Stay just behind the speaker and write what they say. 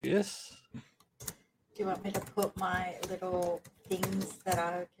Yes. Do you want me to put my little things that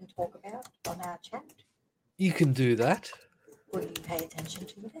I can talk about on our chat? You can do that. Will you pay attention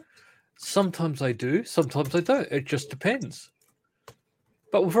to it? Sometimes I do, sometimes I don't. It just depends.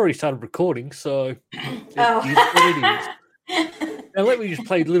 But we've already started recording, so it is what it is. Now let me just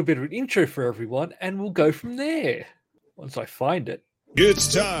play a little bit of an intro for everyone, and we'll go from there once I find it.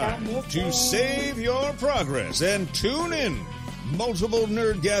 It's time to save your progress and tune in. Multiple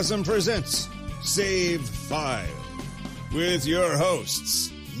Nerdgasm presents Save File with your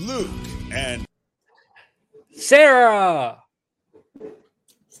hosts, Luke and Sarah!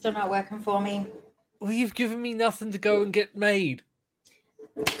 Still not working for me. Well, you've given me nothing to go and get made.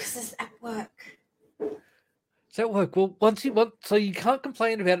 Because it's at work. Does that work? Well, so you can't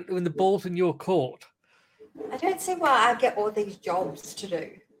complain about it when the ball's in your court. I don't see why I get all these jobs to do.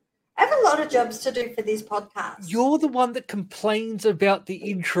 I have a lot of jobs to do for this podcast. You're the one that complains about the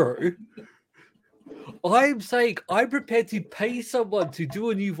intro. I'm saying I'm prepared to pay someone to do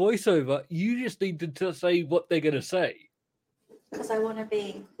a new voiceover. You just need to say what they're going to say. Because I want to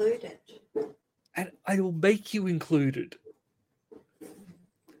be included. And I will make you included.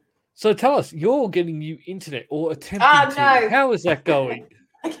 So tell us, you're getting new internet or attempting to. No. How is that going?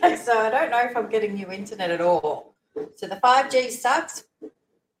 Okay, so I don't know if I'm getting new internet at all. So the 5G sucks.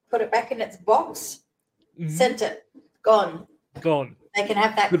 Put it back in its box. Mm-hmm. Sent it. Gone. Gone. They can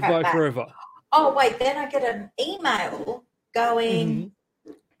have that Goodbye crap back. forever. Oh, wait, then I get an email going,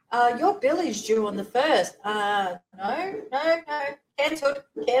 your bill is due on the 1st. No.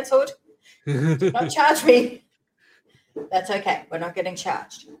 Cancelled. Do not charge me. That's okay. We're not getting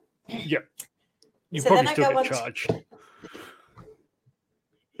charged. Yep. You So probably then I still go get on charged.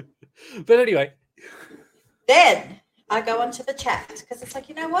 But anyway. Then I go onto the chat because it's like,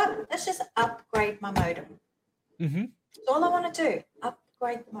 you know what? Let's just upgrade my modem. Mm-hmm. That's all I want to do.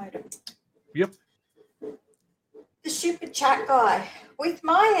 Upgrade the modem. Yep. The stupid chat guy. With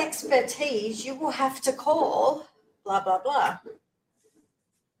my expertise, you will have to call blah, blah, blah.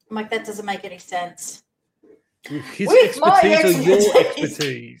 I'm like, that doesn't make any sense. His With my expertise or your expertise.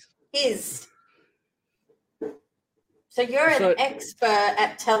 expertise? His. So you're an expert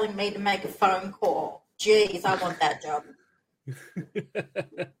at telling me to make a phone call. Jeez, I want that job.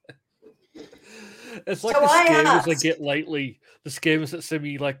 It's like So the I scammers I asked- get lately. The scammers that send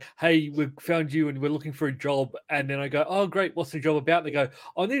me like, hey, we found you and we're looking for a job. And then I go, oh, great. What's the job about? They go,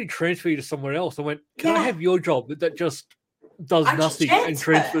 I need to transfer you to somewhere else. I went, can I Yeah. have your job that just does I just nothing and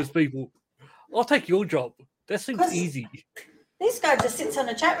transfer. transfers people? I'll take your job. That seems 'Cause- easy. This guy just sits in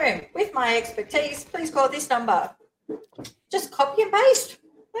a chat room. With my expertise, please call this number. Just copy and paste.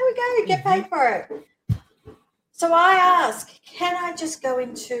 There we go. Get paid for it. So I ask, can I just go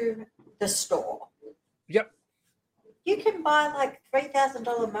into the store? Yep. You can buy like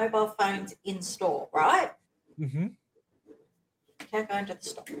 $3,000 mobile phones in store, right? Mm-hmm. Can I go into the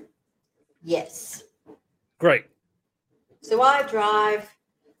store? Yes. Great. So I drive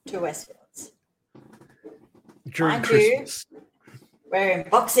to Westfields. During Mind you, Christmas. We're in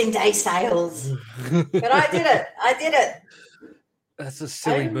Boxing Day sales. But I did it. That's a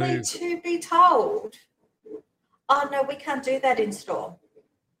silly Only move. to be told, oh, no, we can't do that in store.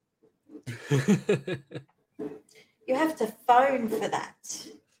 You have to phone for that.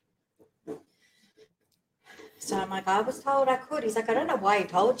 So I'm like, I was told I could. He's like, I don't know why he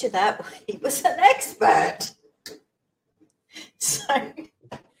told you that. He was an expert. So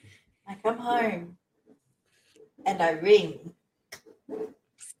I come home and I ring.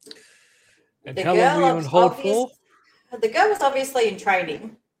 And The how long were you girl on hold for? The girl was obviously in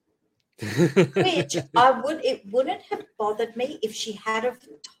training, which it wouldn't have bothered me if she had have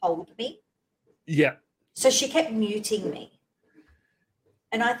told me. Yeah. So she kept muting me.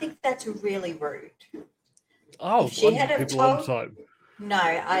 And I think that's really rude. Oh, If she I'm had have people all the told- time. No,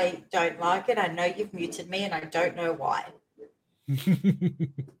 I don't like it. I know you've muted me and I don't know why.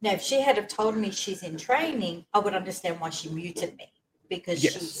 Now, if she had have told me she's in training, I would understand why she muted me because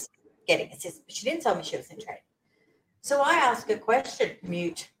Yes. she's getting assistance. But she didn't tell me she was in training. So I ask a question,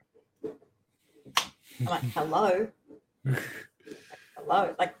 mute. I'm like, hello?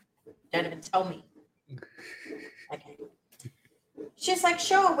 Hello? Like, don't even tell me. Okay. She's like,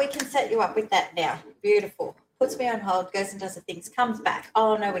 sure, we can set you up with that now. Beautiful. Puts me on hold, goes and does the things, comes back.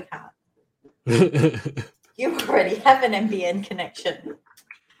 Oh, no, we can't. You already have an NBN connection.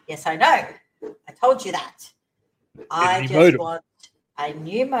 Yes, I know. I told you that. I new just modem. want a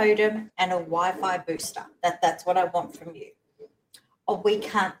new modem and a Wi-Fi booster. That's what I want from you. Oh, we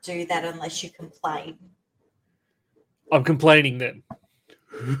can't do that unless you complain. I'm complaining then.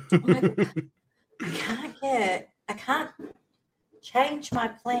 I can't change my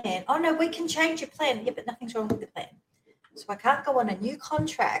plan. Oh, no, we can change your plan. Yeah, but nothing's wrong with the plan. So I can't go on a new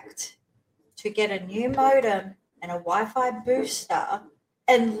contract to get a new modem and a Wi-Fi booster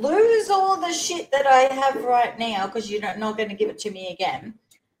and lose all the shit that I have right now because you're not going to give it to me again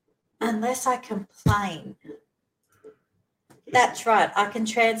unless I complain. That's right. I can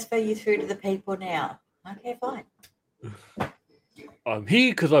transfer you through to the people now. Okay, fine. I'm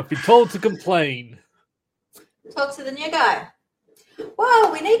here because I've been told to complain. Talk to the new guy.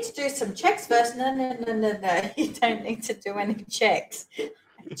 Well, we need to do some checks first. No. You don't need to do any checks. I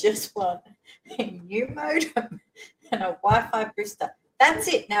just want a new modem and a Wi-Fi booster. That's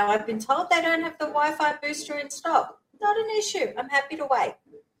it. Now, I've been told they don't have the Wi-Fi booster in stock. Not an issue. I'm happy to wait.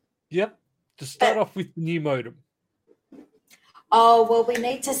 Yep. To start off with the new modem. Oh, well, we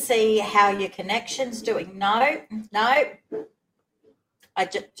need to see how your connection's doing. No. I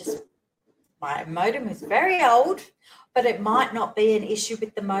just my modem is very old, but it might not be an issue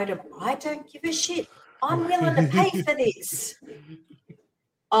with the modem. I don't give a shit. I'm willing to pay for this.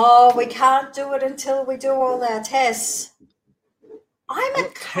 Oh, we can't do it until we do all our tests. I'm a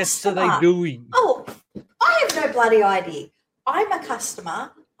What customer. tests are they doing? Oh, I have no bloody idea. I'm a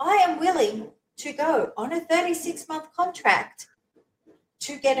customer. I am willing to go on a 36-month contract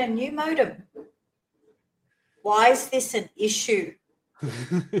to get a new modem. Why is this an issue?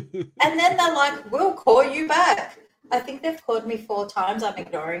 And then they're like, we'll call you back. I think they've called me 4 times. I'm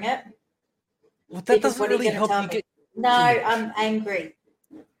ignoring it. Well, that doesn't really gonna help tell you me? get... No, I'm angry.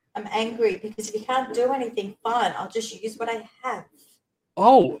 I'm angry because if you can't do anything, fine. I'll just use what I have.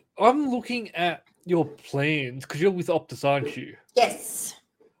 Oh, I'm looking at your plans because you're with Optus, aren't you? Yes.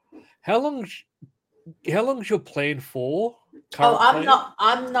 How long's your plan for? Oh, Current plan?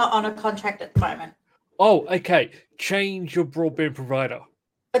 I'm not on a contract at the moment. Oh, okay. Change your broadband provider.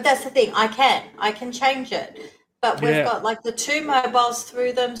 But that's the thing. I can change it. But we've Yeah. got like the 2 mobiles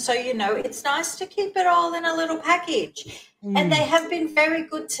through them. So, it's nice to keep it all in a little package. And they have been very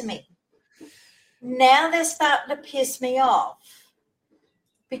good to me. Now they're starting to piss me off.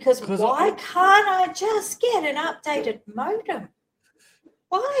 Because why can't I just get an updated modem?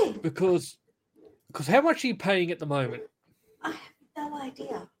 Why? Because how much are you paying at the moment? I have no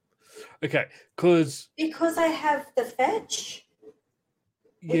idea. Okay, because I have the fetch.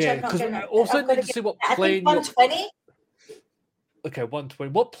 Which yeah, I'm not because gonna, I also I'm gonna need to get, see what I plan. think 120. Okay,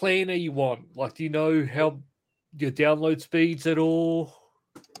 120. What plan are you on? Like, do you know how your download speeds at all?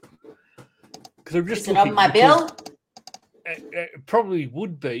 Because I'm just Is it on my bill? It probably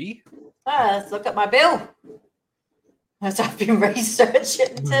would be. Oh, let's look at my bill. As I've been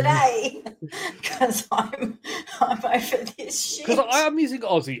researching today, because I'm over this shit. Because I'm using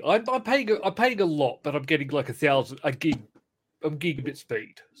Aussie. I'm paying a lot, but I'm getting like a gig. I'm gigabit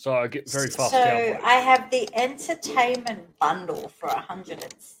speed, so I get very fast download. I have the entertainment bundle for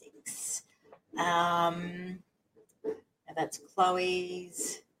 106. That's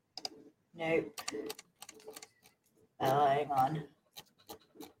Chloe's. Nope. Oh, hang on.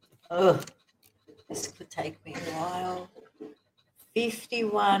 Ugh. This could take me a while.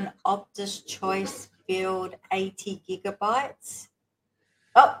 51 Optus Choice Build 80 gigabytes.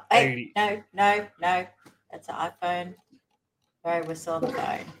 Oh, hey, 80. no. That's an iPhone. Sorry, we're still on the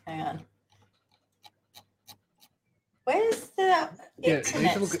phone. Hang on. Where's the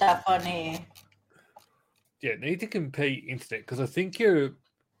internet stuff on here? Yeah, need to compete internet because I think you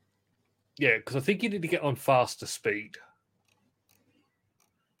need to get on faster speed.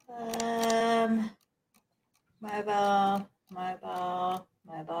 Mobile.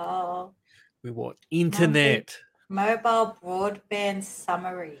 We want internet. Mobile broadband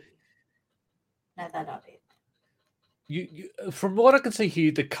summary. No, that's not it. You, from what I can see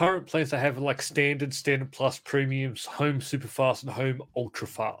here, the current plans they have are like standard plus, premiums, home super fast, and home ultra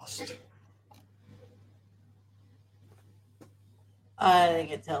fast. I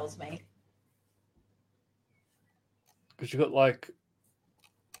think it tells me. Because you've got like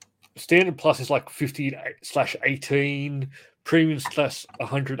standard plus is like 50/18, premium slash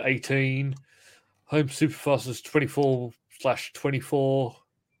 118, home super fast is 24/24.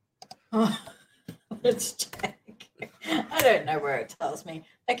 Let's check. I don't know where it tells me.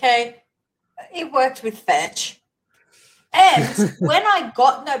 Okay, it worked with Fetch. And when I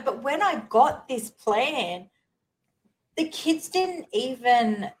got this plan, the kids didn't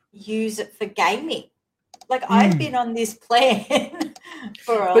even use it for gaming. Like I've been on this plan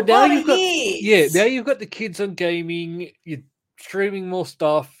for a lot of years. Yeah, now you've got the kids on gaming. You're streaming more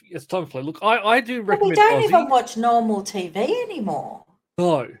stuff. It's time to play. Look, I do recommend. We don't Aussie. even watch normal TV anymore.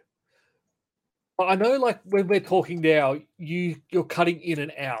 No. I know, like, when we're talking now, you're cutting in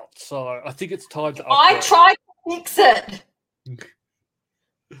and out. So I think it's time to upgrade. I tried to fix it.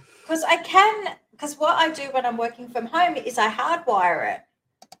 Because because what I do when I'm working from home is I hardwire it.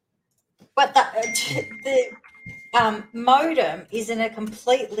 But the modem is in a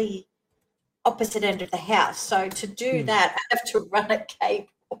completely opposite end of the house. So to do that, I have to run a cable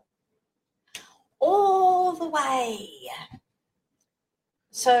all the way.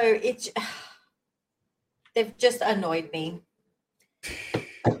 So they've just annoyed me.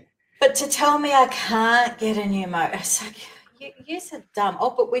 But to tell me I can't get a new modem, it's like, you're so dumb.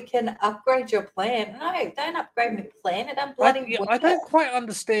 Oh, but we can upgrade your plan. No, don't upgrade my plan. It don't bloody work. I don't quite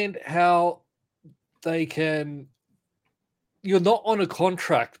understand how they can. You're not on a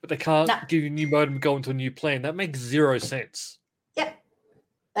contract, but they can't give you a new modem and go into a new plan. That makes zero sense. Yep.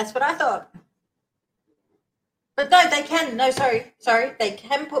 That's what I thought. But no, they can. No, sorry. They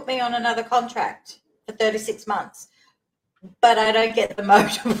can put me on another contract for 36 months, but I don't get the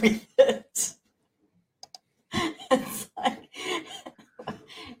modem with it. It's like,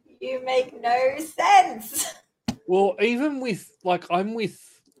 you make no sense. Well, even with, I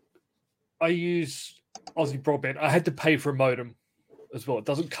use Aussie Broadband. I had to pay for a modem as well. It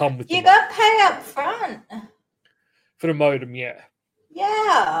doesn't come with you got to pay up front. For the modem, yeah.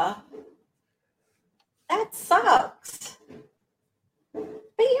 Yeah. That sucks. But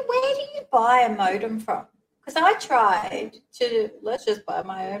where do you buy a modem from? Because I tried let's just buy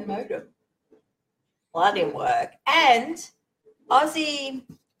my own modem. Well, that didn't work. And Aussie,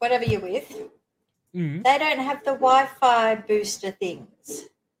 whatever you're with, they don't have the Wi-Fi booster things.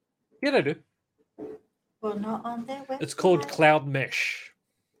 Yeah, they do. Well, not on their website. It's called Cloud Mesh.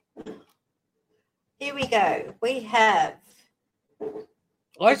 Here we go. We have.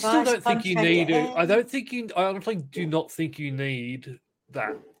 I still don't think you need it. I honestly do not think you need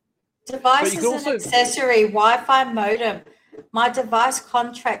that. Devices and accessory Wi-Fi modem. My device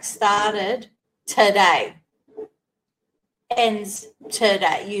contract started today. Ends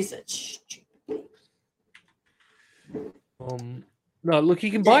today. Use it. No, look,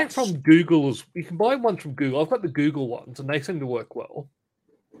 you can buy it from Google's. You can buy one from Google. I've got the Google ones, and they seem to work well.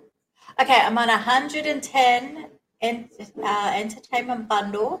 Okay, I'm on 110 entertainment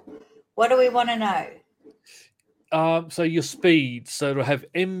bundle. What do we want to know? So your speed. So it'll have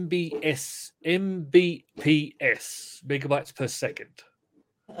Mbps, megabytes per second.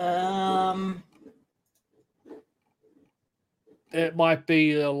 It might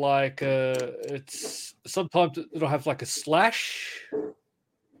be it's sometimes it'll have like a slash.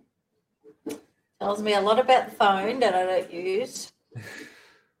 Tells me a lot about the phone that I don't use.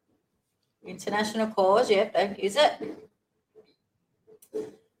 International calls, yep, don't use it.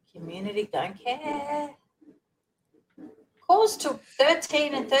 Community, don't care. Calls to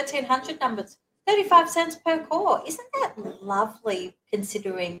 13 and 1300 numbers, 35 cents per call. Isn't that lovely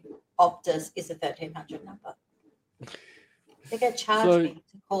considering Optus is a 1300 number? They're going to charge me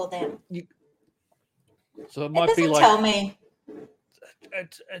to call them. So it might be like. Tell me.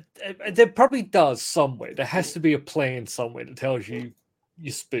 There probably does somewhere. There has to be a plan somewhere that tells you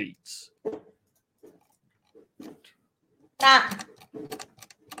your speeds. Nah.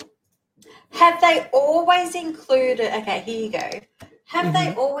 Have they always included? Okay, here you go. Have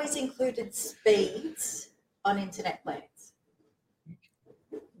they always included speeds on internet plans?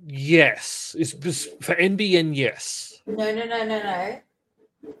 Yes, it's for NBN. Yes. No.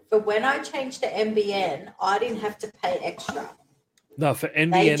 But when I changed to NBN, I didn't have to pay extra. No, for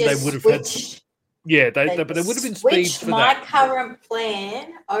NBN they would have had. Yeah, but there would have been speeds for my that. current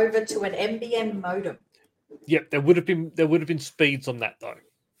plan over to an NBN modem. Yep, there would have been speeds on that though,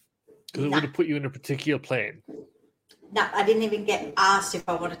 because it would have put you in a particular plan. No, I didn't even get asked if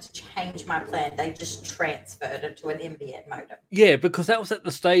I wanted to change my plan. They just transferred it to an NBN modem. Yeah, because that was at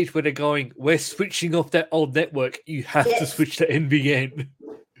the stage where they're going, we're switching off that old network. You have to switch to NBN.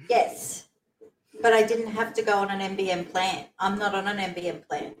 Yes, but I didn't have to go on an NBN plan. I'm not on an NBN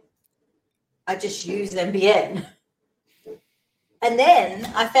plan. I just use NBN. And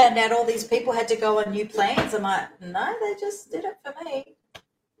then I found out all these people had to go on new plans. I'm like, no, they just did it for me.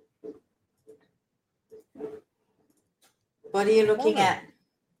 What are you looking at?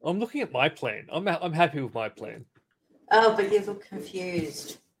 I'm looking at my plan. I'm happy with my plan. Oh, but you look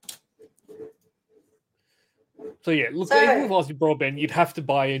confused. So yeah, look, even with Aussie Broadband, you'd have to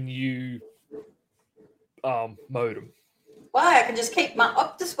buy a new modem. Why? I can just keep my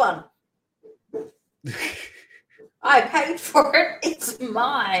Optus one. I paid for it. It's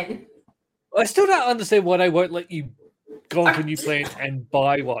mine. I still don't understand why they won't let you go onto a new plan and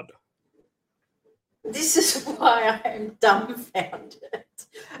buy one. This is why I'm dumbfounded.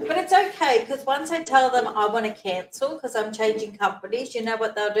 But it's okay, because once I tell them I want to cancel because I'm changing companies, you know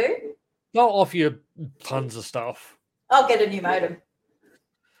what they'll do? They'll offer you tons of stuff. I'll get a new modem.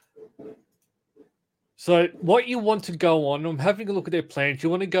 So what you want to go on, I'm having a look at their plans. You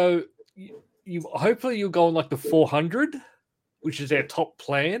want to go, you hopefully you'll go on like the 400, which is their top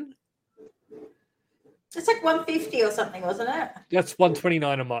plan. It's like 150 or something, wasn't it? That's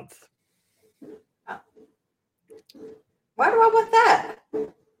 $129 a month. Why do I want that?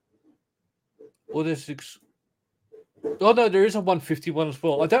 Well, there's oh no, there is a 150 one as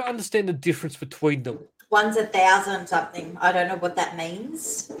well. I don't understand the difference between them. One's 1,000 something. I don't know what that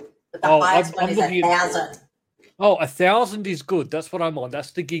means. But the Oh, highest one I'm is looking 1,000. Oh, 1,000 is good. That's what I'm on.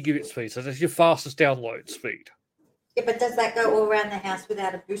 That's the gigabit speed. So that's your fastest download speed. Yeah, but does that go all around the house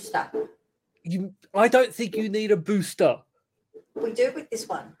without a booster? I don't think you need a booster. We do with this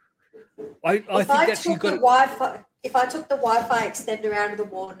one. I think that's you got. Wi-Fi, if I took the Wi-Fi extender out of the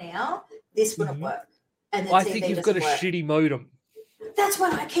wall now, this wouldn't work. And the I TV think you've got a doesn't work. shitty modem. That's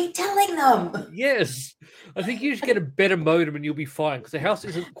what I keep telling them. Yes, I think you should get a better modem and you'll be fine because the house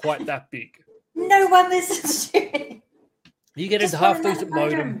isn't quite that big. No one listens to me. You get Just a half want decent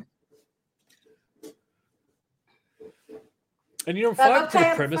another modem, and you're on But I'll fiber to pay the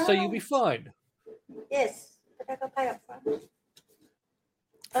up premise, so front. you'll be fine. Yes, but I got to pay up front.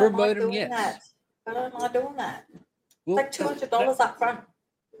 For a Don't like modem, doing yes. that. I don't like doing that. Well, It's like $200 up front.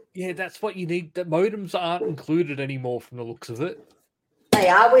 yeah, that's what you need. The modems aren't included anymore from the looks of it. They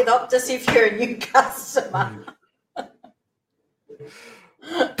are with Optus if you're a new customer.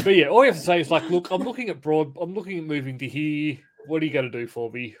 But yeah, all you have to say is like, look, I'm looking at moving to here. What are you going to do for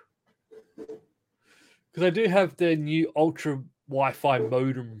me? Because I do have the new Ultra Wi-Fi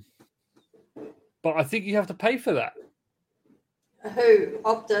modem, but I think you have to pay for that. Who?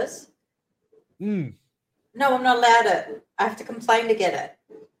 Optus? Mm. No, I'm not allowed it. I have to complain to get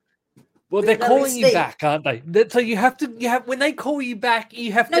it. Well, they're No calling you receipt. back, aren't they? So you have to. When they call you back,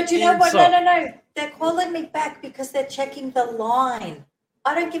 you have No, to do you know what? answer. No. They're calling me back because they're checking the line.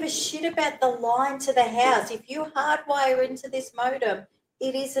 I don't give a shit about the line to the house. If you hardwire into this modem,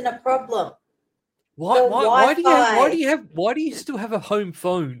 it isn't a problem. Why do you still have a home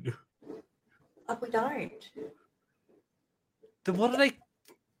phone? Oh, we don't. Then what are they?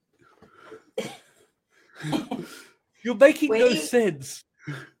 You're making no We- sense.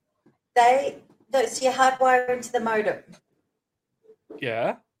 So you hardwire into the modem.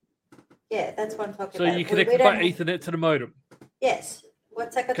 Yeah. Yeah, that's what I'm talking So about. you connect We by don't- Ethernet to the modem. Yes.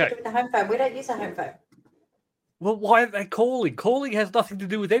 What's that got to Okay. do with the home phone? We don't use a home phone. Well, why are they calling? Calling has nothing to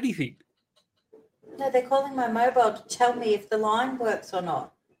do with anything. No, they're calling my mobile to tell me if the line works or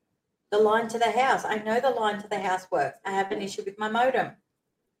not. The line to the house. I know the line to the house works. I have an issue with my modem.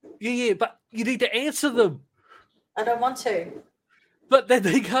 Yeah, but you need to answer them. I don't want to. But then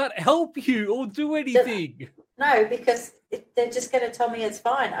they can't help you or do anything. No, because they're just going to tell me it's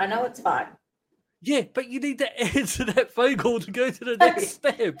fine. I know it's fine. Yeah, but you need to answer that phone call to go to the next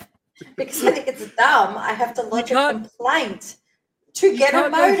step. Because I think it's dumb. I have to lodge a can't- complaint to get a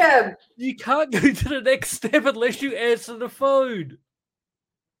can't go- modem. You can't go to the next step unless you answer the phone.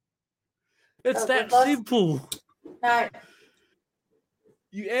 It's But that we've lost- simple. No,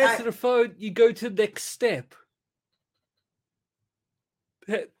 You answer the phone, you go to the next step.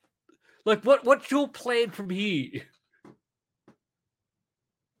 Like, what's your plan from here?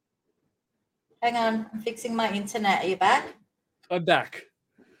 hang on. I'm fixing my internet. Are you back? I'm back.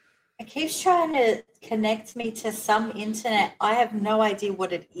 It keeps trying to connect me to some internet. I have no idea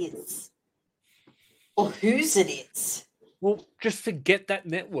what it is or whose it is. Well, just forget that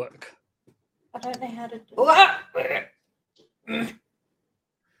network. I don't know how to do.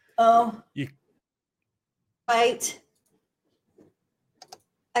 Oh. You- Wait.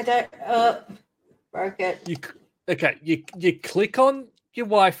 I don't. Broke it. You click on your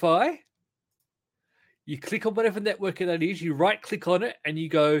Wi-Fi. You click on whatever network that is. You right-click on it, and you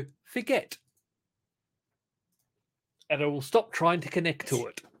go forget, and it will stop trying to connect to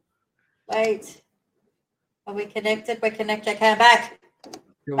it. Wait. Are we connected? We're connected. Okay, I'm back.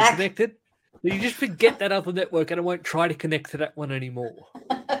 You're Back. connected. So you just forget that other network, and it won't try to connect to that one anymore.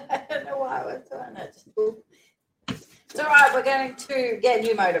 I don't know why I was doing it. It's all right. We're going to get a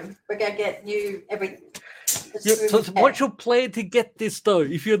new modem. We're going to get new everything. So what's your plan to get this though?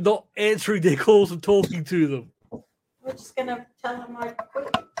 If you're not answering their calls and talking to them, We're just going to tell them I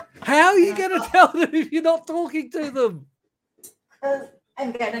quit. how are you going to tell them if you're not talking to them?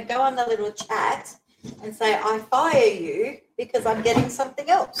 I'm going to go on the little chat and say, I fire you because I'm getting something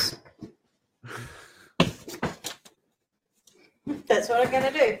else. That's what I'm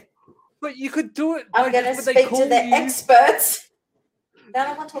going to do. But you could do it. I'm going to when they speak to call the you. experts. No, I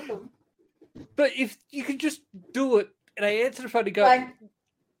don't want to talk to them. But if you could just do it, and I answer the phone and go, Fine.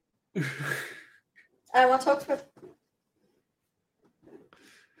 I don't want to talk to them.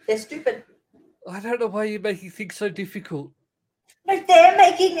 They're stupid. I don't know why you're making things so difficult. No, they're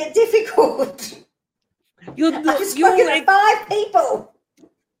making it difficult. I've spoken to 5 people.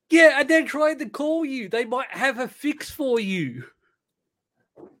 Yeah, and they're trying to call you. They might have a fix for you.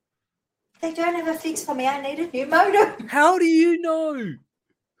 They don't have a fix for me. I need a new modem. How do you know?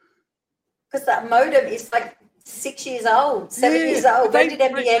 Because that modem is like 6 years old, 7 years old. When did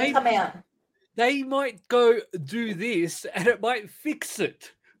NBN come out? They might go do this and it might fix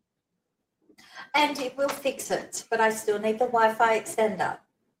it. And it will fix it, but I still need the Wi-Fi extender.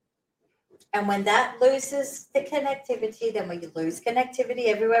 And when that loses the connectivity, then we lose connectivity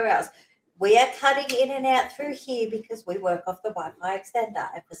everywhere else. We are cutting in and out through here because we work off the Wi-Fi extender,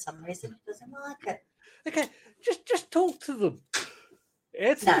 and for some reason it doesn't like it. Okay, just talk to them.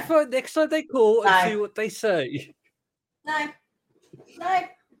 Answer the phone next time they call and see what they say. No, it's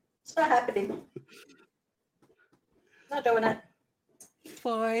not happening. Not doing it.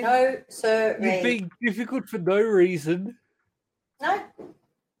 Fine. No, sir. You're being difficult for no reason. No,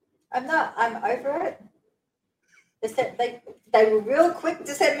 I'm not. I'm over it. They were real quick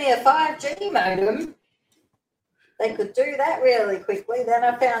to send me a 5G modem. They could do that really quickly. Then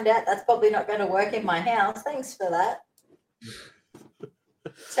I found out that's probably not going to work in my house. Thanks for that.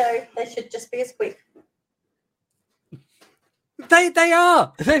 So they should just be as quick. They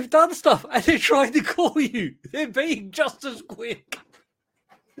are. They've done stuff and they're trying to call you. They're being just as quick.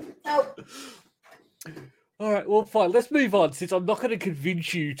 Nope. All right, well, fine. Let's move on since I'm not going to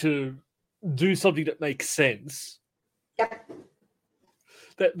convince you to do something that makes sense. Yep.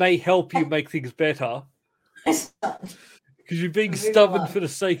 That may help you make things better. Because you're being stubborn for the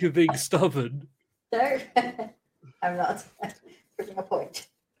sake of being stubborn. No, I'm not. Proving a point.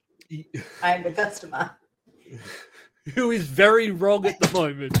 I'm the customer. Who is very wrong at the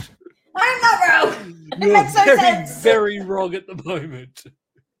moment. I'm not wrong. You're makes no very, sense. very wrong at the moment.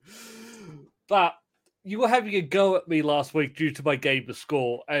 But you were having a go at me last week due to my gamer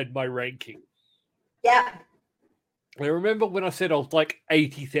score and my ranking. Yeah. I remember when I said I was like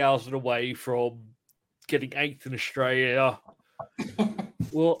 80,000 away from getting 8th in Australia.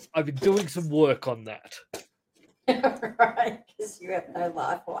 Well, I've been doing some work on that. Right, because you have no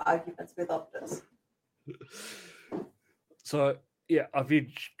life or arguments with Optus. So, yeah, I've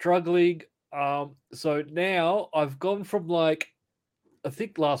been struggling. So now I've gone from like, I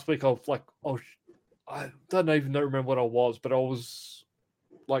think last week I was like, I don't even remember what I was, but I was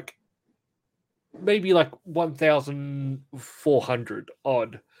like, maybe like 1,400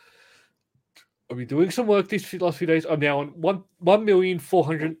 odd. I've been doing some work these last few days. I'm now on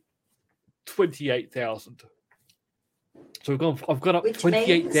 1,428,000. So I've gone up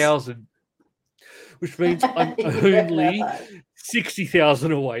 28,000, which means I'm only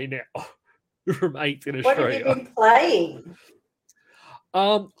 60,000 away now from 8th in Australia. What have you been playing?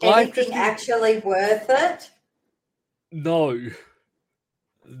 Anything actually worth it? No,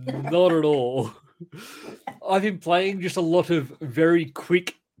 not at all. I've been playing just a lot of very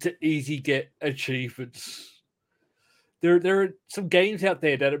quick to easy get achievements. There are some games out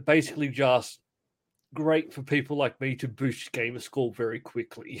there that are basically just great for people like me to boost gamer score very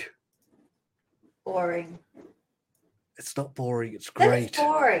quickly. Boring. It's not boring. It's great. It's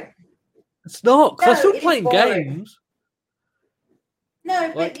boring. It's not, because I'm still playing games.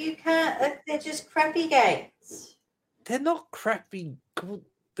 No, but you can't. They're just crappy games. They're not crappy.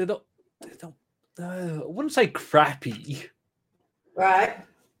 They're not. I wouldn't say crappy. Right.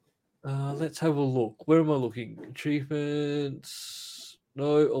 Let's have a look. Where am I looking? Achievements.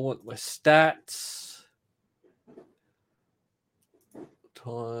 No, I want my stats.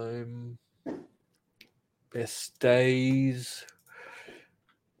 Time. Best days.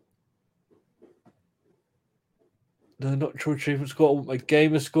 No, not true achievement score. I want my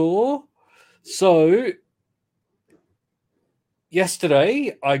gamer score. So,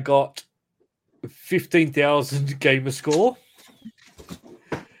 yesterday I got 15,000 gamer score.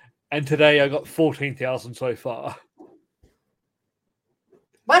 And today I got 14,000 so far.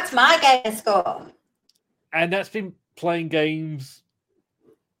 What's my gamer score? And that's been playing games.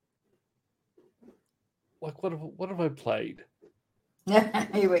 Like, what have I played?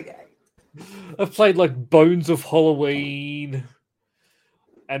 Here we go. I've played like Bones of Halloween.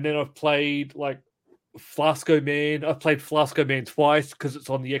 And then I've played like Flasco Man. I've played Flasco Man twice because it's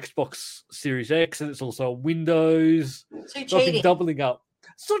on the Xbox Series X and it's also on Windows. So I've been doubling up.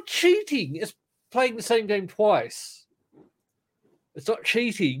 It's not cheating. It's playing the same game twice. It's not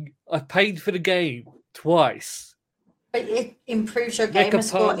cheating. I paid for the game twice. But it improves your gamer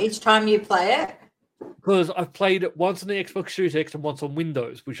score each time you play it? Because I've played it once on the Xbox Series X and once on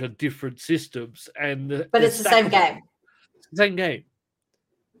Windows, which are different systems. But it's the same game. It's the same game.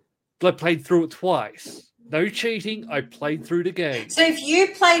 I played through it twice. No cheating. I played through the game. So if you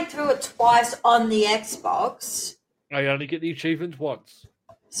played through it twice on the Xbox, I only get the achievements once.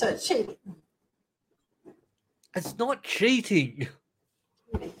 so it's cheating. It's not cheating.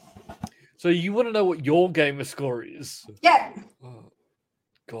 So you want to know what your gamer score is? Yeah. Oh,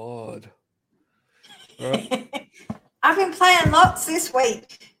 God. All right. I've been playing lots this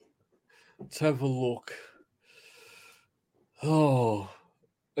week. Let's have a look. Oh,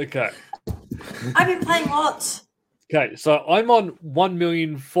 okay. I've been playing lots. Okay, so I'm on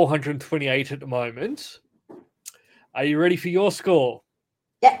 1,428,000 at the moment. Are you ready for your score?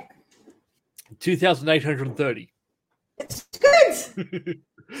 Yeah. 2,830. It's good.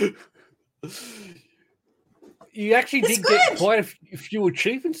 You actually It's did get good. quite a few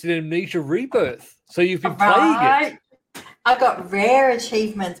achievements in Amnesia Rebirth. So you've been playing it. I got rare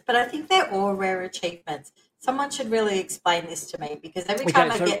achievements, but I think they're all rare achievements. Someone should really explain this to me because every time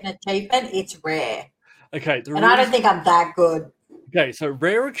I get an achievement, it's rare. Okay. And I don't think I'm that good. Okay, so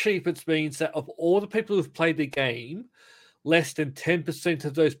rare achievements means that of all the people who've played the game, less than 10%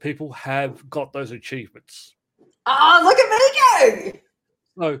 of those people have got those achievements. Oh, look at me go!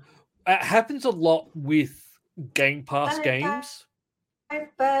 So it happens a lot with Game Pass games.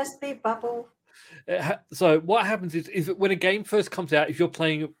 Burst me bubble. So what happens is when a game first comes out, if you're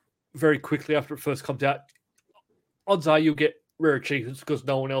playing it very quickly after it first comes out, odds are you'll get rare achievements because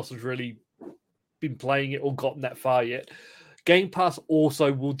no one else has really been playing it or gotten that far yet. Game Pass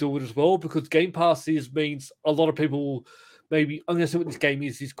also will do it as well because Game Pass means a lot of people maybe, I'm going to see what this game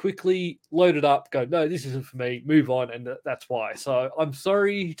is quickly load it up, go, no, this isn't for me, move on, and that's why. So I'm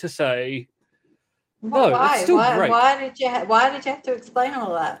sorry to say, no, why? it's still great. Why did you have to explain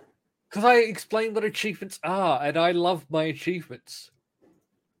all that? Because I explained what achievements are, and I love my achievements.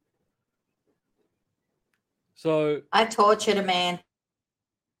 So I tortured a man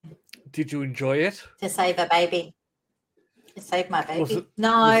did you enjoy it? to save a baby. To save my baby. Was it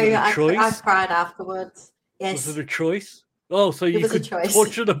I a choice? cried afterwards. Yes. Was it a choice? Oh, so you was a could choice.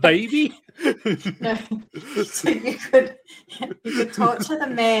 torture the baby? No. So you could torture the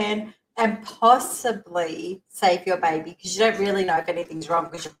man and possibly save your baby because you don't really know if anything's wrong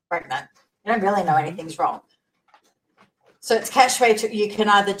because you're pregnant. You don't really know anything's wrong. So it's catch-22. You can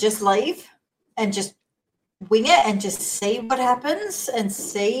either just leave and just wing it and just see what happens and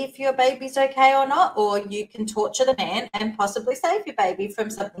see if your baby's okay or not, or you can torture the man and possibly save your baby from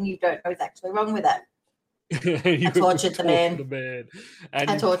something you don't know is actually wrong with it. I tortured the man. And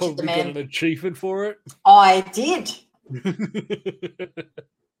I you tortured probably the man. got an achievement for it. I did.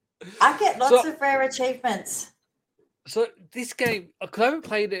 I get lots of rare achievements. So this game, because I haven't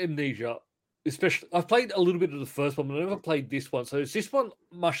played Amnesia, especially, I've played a little bit of the first one, but I never played this one. So is this one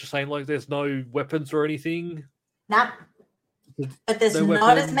much the same? Like there's no weapons or anything? No. But there's No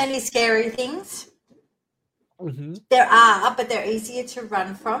not as weapons? many scary things. Mm-hmm. There are, but they're easier to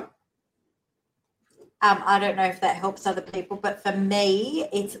run from. I don't know if that helps other people, but for me,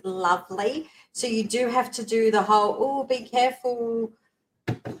 it's lovely. So you do have to do the whole, oh, be careful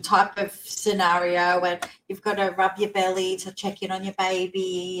type of scenario when you've got to rub your belly to check in on your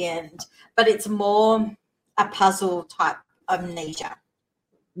baby, but it's more a puzzle type amnesia.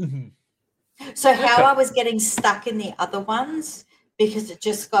 Mm-hmm. So how Okay. I was getting stuck in the other ones because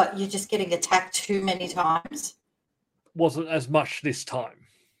you're just getting attacked too many times. Wasn't as much this time.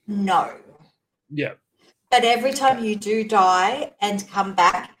 No. Yeah. But every time you do die and come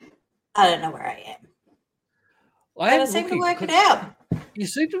back, I don't know where I am. I seem to work it out. You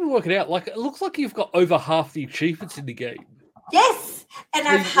seem to be working out. Like it looks like you've got over half the achievements in the game. Yes, and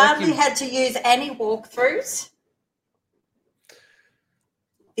I've It's like hardly you- had to use any walkthroughs.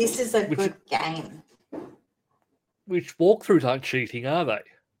 This is a good game. Which walkthroughs aren't cheating, are they?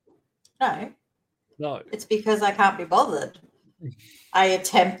 No, No. it's because I can't be bothered. I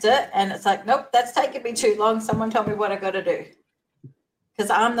attempt it, and it's like, nope, that's taking me too long. Someone tell me what I got to do.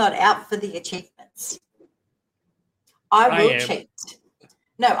 Because I'm not out for the achievements. I will am. cheat.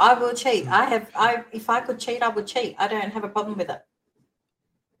 No, I will cheat. If I could cheat, I would cheat. I don't have a problem with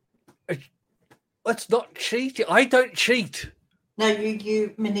it. Let's not cheat. I don't cheat. No,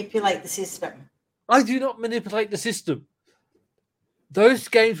 you manipulate the system. I do not manipulate the system. Those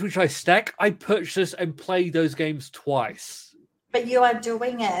games which I stack, I purchase and play those games twice. But you are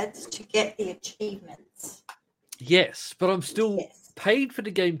doing it to get the achievements. Yes, but I'm still Yes. paid for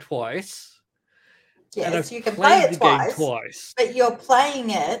the game twice. and Yes, I've you can played play the it twice, game twice. but you're playing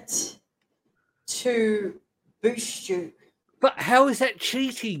it to boost you. But how is that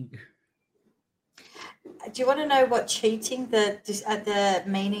cheating? Do you want to know what cheating, the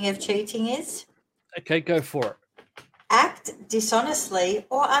meaning of cheating is? Okay, go for it. act dishonestly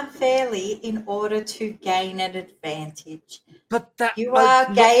or unfairly in order to gain an advantage. But that You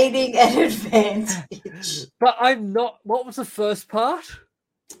are gaining an advantage. But I'm not. What was the first part?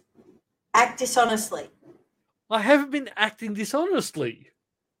 Act dishonestly. I haven't been acting dishonestly.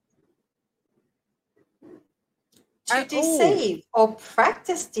 To deceive or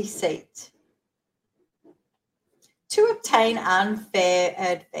practice deceit. To obtain unfair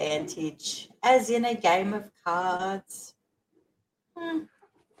advantage, as in a game of cards.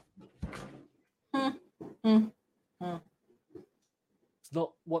 It's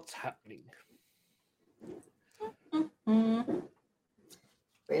not what's happening.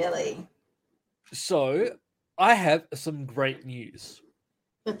 Really? So, I have some great news.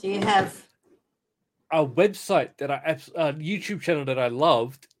 What do you have? A website that a YouTube channel that I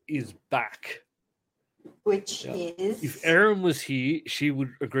loved is back. Which is? If Erin was here, she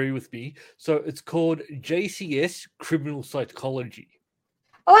would agree with me. So it's called JCS Criminal Psychology.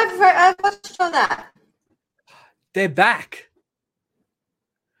 Oh, I've watched all that. They're back.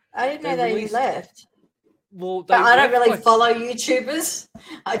 I didn't know they left. Well, but I don't really follow YouTubers.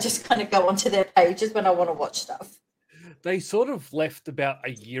 I just kind of go onto their pages when I want to watch stuff. They sort of left about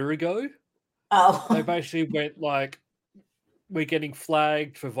a year ago. Oh. They basically went like, we're getting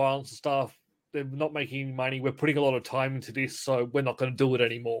flagged for violence and stuff. They're not making any money. We're putting a lot of time into this, so we're not going to do it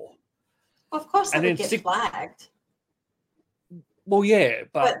anymore. Well, of course, they would get flagged. Well, yeah,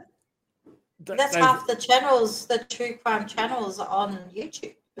 but that's half the channels, the true crime channels on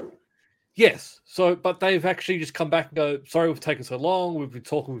YouTube. Yes. So, but they've actually just come back and go, sorry, we've taken so long. We've been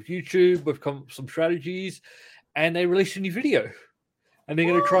talking with YouTube. We've come up with some strategies, and they released a new video, and they're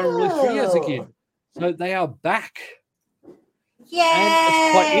going to try and release videos again. So they are back. Yay! And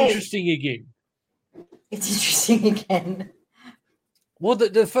it's quite interesting again. It's interesting again. Well,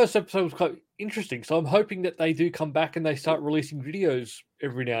 the first episode was quite interesting, so I'm hoping that they do come back and they start releasing videos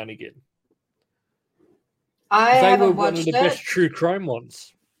every now and again. They were one of the best true crime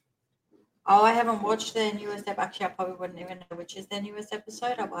ones. Oh, I haven't watched their newest episode. Actually, I probably wouldn't even know which is their newest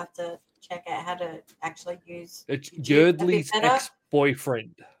episode. I'll have to check out how to actually use. It's Yardley's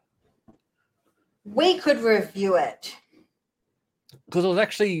ex-boyfriend. We could review it. Because I was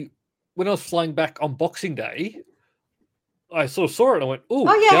actually, when I was flying back on Boxing Day, I sort of saw it and I went,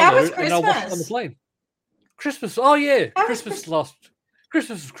 oh yeah, how was Christmas? And I watched it on the plane. Christmas, oh yeah, Christmas was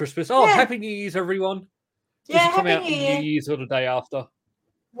Christmas. Oh, yeah. Happy New Year's, everyone. Yeah, Happy New Year. New Year's or the day after.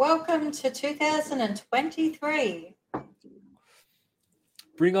 Welcome to 2023.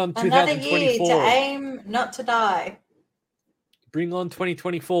 Bring on another 2024. Year to aim not to die. Bring on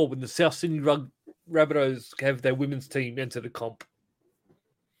 2024 when the South Sydney Rabbitohs have their women's team enter the comp.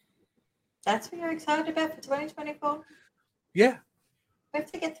 That's what you're excited about for 2024? Yeah. We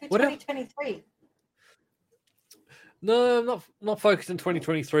have to get through 2023. No, I'm not focused on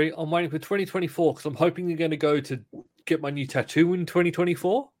 2023. I'm waiting for 2024 because I'm hoping they're going to go to get my new tattoo in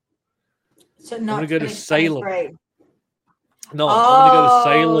 2024. So I'm going to go to 2023. Salem. No, I'm going to go to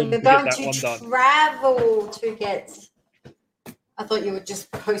Salem you're to get going that to one done. Travel to get. I thought you were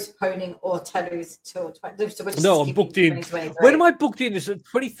just postponing all tattoos till 20. No, I'm booked in. When am I booked in? Is it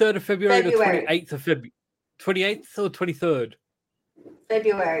 23rd of February or 28th of February? 28th or 23rd?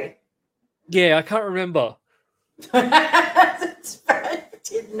 February. Yeah, I can't remember.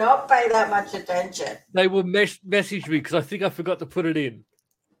 Did not pay that much attention. They will message me because I think I forgot to put it in.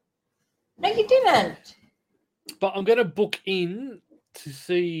 No, you didn't. But I'm going to book in to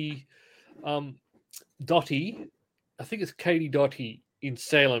see Dottie. I think it's Katie Dottie in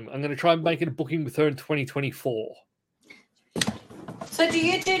Salem. I'm going to try and make it a booking with her in 2024. So do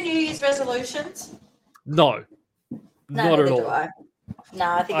you do New Year's resolutions? No, not at all.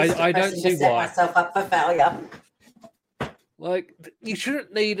 No, I think it's I don't see set why. myself up for failure. Like, you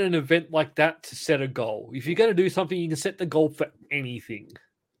shouldn't need an event like that to set a goal. If you're going to do something, you can set the goal for anything.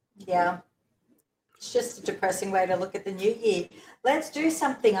 Yeah. It's just a depressing way to look at the new year. Let's do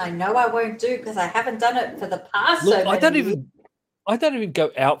something I know I won't do because I haven't done it for the past Look, I don't even go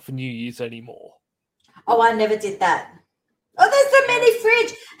out for New Year's anymore. Oh, I never did that. Oh, there's the mini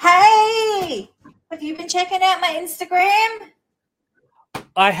fridge. Hey, have you been checking out my Instagram?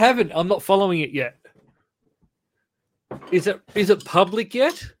 I haven't. I'm not following it yet. Is it public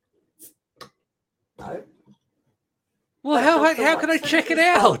yet? No. Well, how can I check it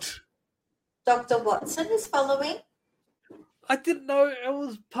out? Dr. Watson is following. I didn't know it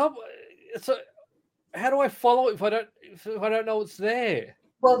was public. So, how do I follow it if I don't know it's there?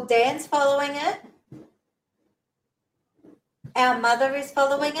 Well, Dan's following it. Our mother is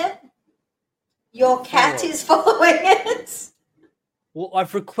following it. Your cat is following it. Well,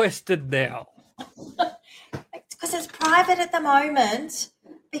 I've requested now. because it's private at the moment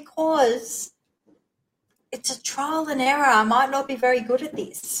because it's a trial and error. I might not be very good at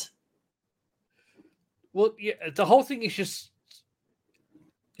this. Well, yeah, the whole thing is just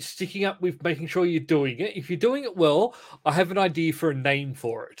sticking up with making sure you're doing it. If you're doing it well, I have an idea for a name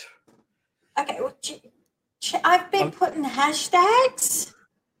for it. Okay, well, I've been putting hashtags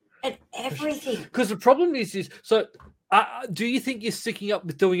and everything. Because the problem is so do you think you're sticking up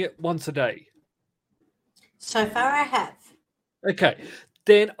with doing it once a day? So far I have. Okay,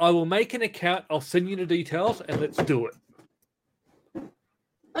 then I will make an account. I'll send you the details and let's do it.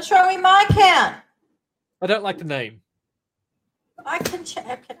 What's wrong with my account? I don't like the name. I can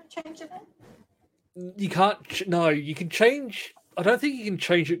I change it? You can't. No, you can change. I don't think you can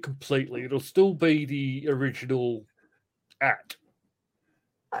change it completely. It'll still be the original @ I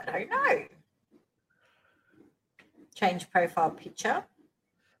don't know. Change profile picture.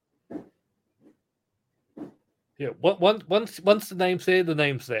 Yeah. Once the name's there, the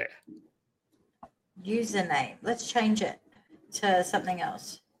name's there. Username. Let's change it to something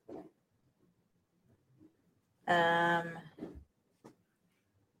else.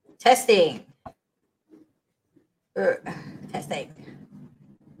 Testing. Testing.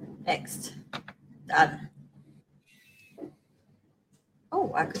 Next. Done.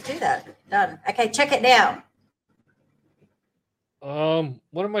 Oh, I could do that. Done. Okay, check it now.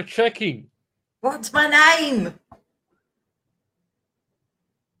 What am I checking? What's my name?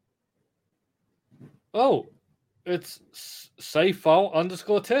 Oh, it's save file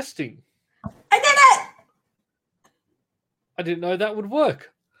 _testing. I did it! I didn't know that would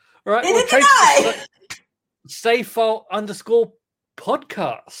work. All right, Neither did I! Save file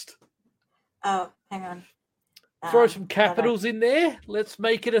 _podcast. Oh, hang on. Throw some capitals in there. Let's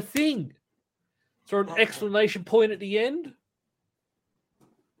make it a thing. Throw an exclamation point at the end.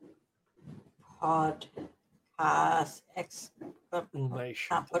 Podcast Exclamation.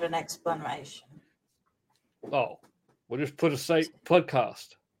 Can't put an exclamation. Oh, we'll just put a save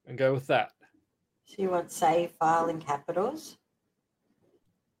podcast and go with that. So you want save file in capitals?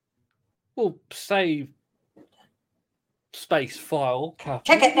 We'll save space file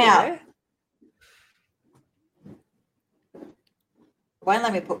capital. Check it now. Won't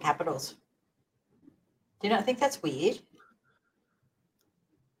let me put capitals. Do you not think that's weird?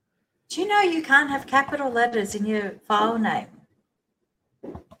 Do you know you can't have capital letters in your file name?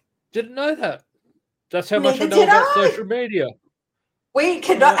 Didn't know that. That's how much I Neither know did about I. social media. We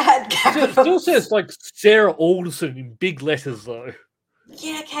cannot add It capitals. still says like Sarah Alderson in big letters though.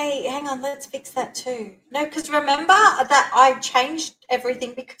 Yeah, okay, hang on, let's fix that too. No, because remember that I changed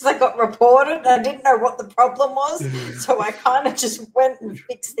everything because I got reported and I didn't know what the problem was. So I kind of just went and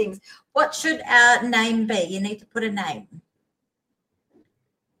fixed things. What should our name be? You need to put a name.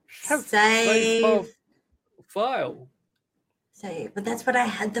 Save file. Save. But that's what I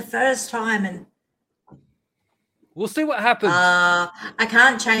had the first time and We'll see what happens. I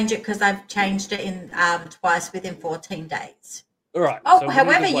can't change it because I've changed it in twice within 14 days. All right. Oh, so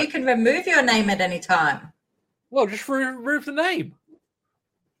however, you can remove your name at any time. Well, just remove the name.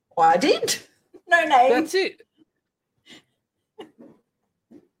 Well, I did. No name. That's it.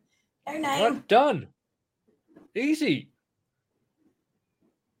 No name. Right, done. Easy.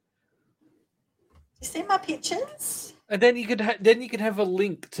 You see my pictures? And then you could have a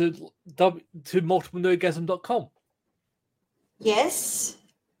link to multiplenerdgasm.com. Yes.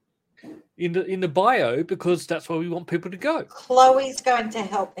 In the bio, because that's where we want people to go. Chloe's going to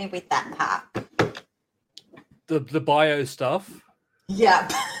help me with that part. The bio stuff.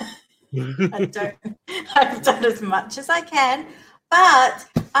 Yep. I've done as much as I can, but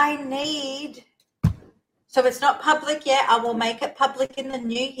I need. So it's not public yet. I will make it public in the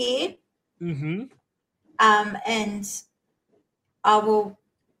new year. Mm-hmm. And I will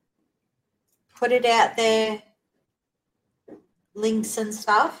put it out there, links and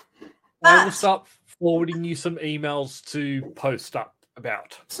stuff. I will start forwarding you some emails to post up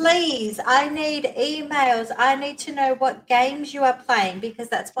about. Please, I need emails. I need to know what games you are playing because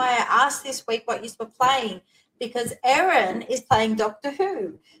that's why I asked this week what you were playing because Erin is playing Doctor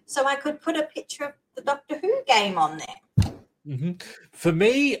Who. So I could put a picture of the Doctor Who game on there. Mm-hmm. For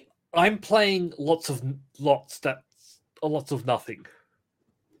me, I'm playing lots of nothing.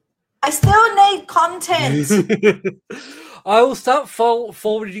 I still need content. I will start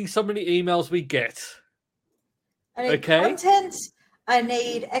forwarding some of the emails we get. I need content. I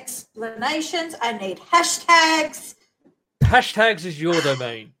need explanations. I need hashtags. Hashtags is your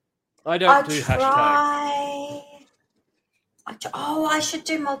domain. I don't do hashtags. I should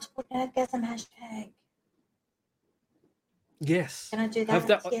do multiple nerdgasm hashtag. Yes. Can I do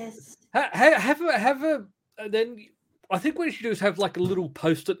that? Yes. Have And then I think what you should do is have like a little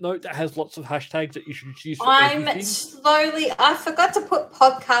post-it note that has lots of hashtags that you should use for everything. I forgot to put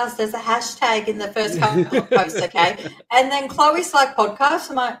podcast as a hashtag in the first couple of posts, okay? And then Chloe's like, podcast?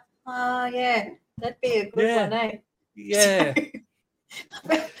 I'm like, oh, yeah, that'd be a good one, eh? Yeah.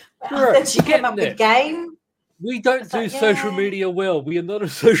 Then she came up with game. We don't do social media well. We are not a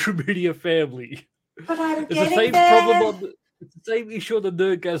social media family. But I'm it's getting the same there. problem it's the same issue on the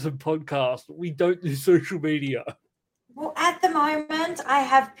Nerdgasm podcast. We don't do social media. Well, at the moment, I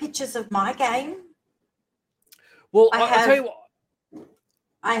have pictures of my game. Well, I'll tell you what.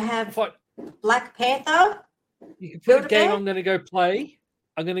 I have Black Panther. You can put a game I'm going to go play.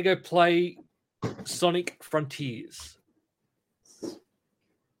 I'm going to go play Sonic Frontiers.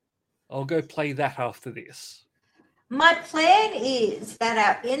 I'll go play that after this. My plan is that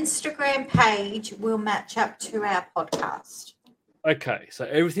our Instagram page will match up to our podcast. Okay, so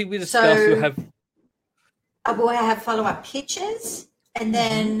everything we discuss will have... I will have follow-up pictures, and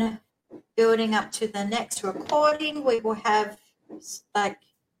then building up to the next recording, we will have like,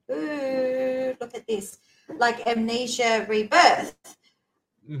 ooh, look at this, like Amnesia Rebirth.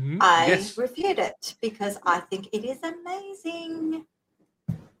 I reviewed it because I think it is amazing.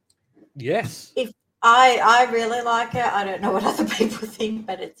 Yes. If I really like it. I don't know what other people think,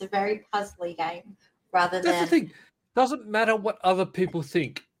 but it's a very puzzly game That's the thing. Doesn't matter what other people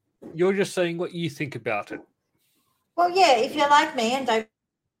think. You're just saying what you think about it. Well, yeah, if you're like me and don't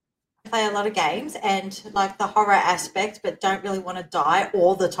play a lot of games and like the horror aspect but don't really want to die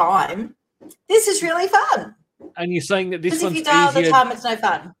all the time, this is really fun. And you're saying that this one's if you die all the time, it's no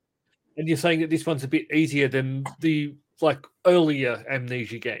fun. And you're saying that this one's a bit easier than the like earlier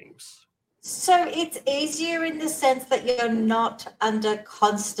Amnesia games. So it's easier in the sense that you're not under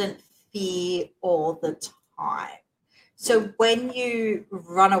constant fear all the time. So when you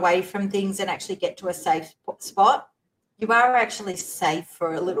run away from things and actually get to a safe spot, you are actually safe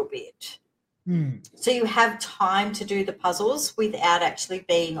for a little bit. So you have time to do the puzzles without actually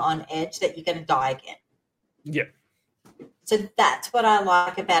being on edge that you're going to die again. Yeah. So that's what I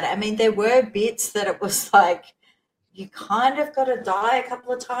like about it. I mean, there were bits that it was like, you kind of got to die a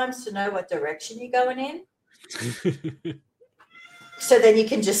couple of times to know what direction you're going in. So then you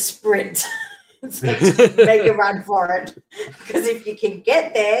can just sprint. So just make a run for it. Because if you can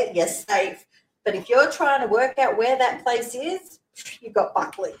get there, you're safe. But if you're trying to work out where that place is, you've got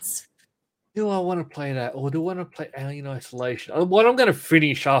Buckley's. Do I want to play that, or do I want to play Alien Isolation? What I'm going to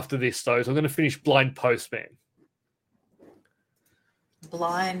finish after this, though, is I'm going to finish Blind Postman.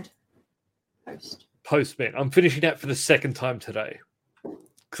 Blind Postman. I'm finishing that for the second time today.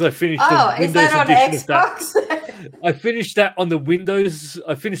 Because I finished the Windows edition of that. I finished that on the Windows.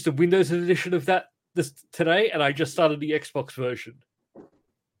 I finished the Windows edition of that today, and I just started the Xbox version.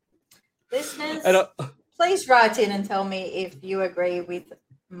 Listeners, please write in and tell me if you agree with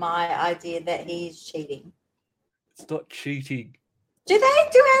my idea that he's cheating. It's not cheating. Do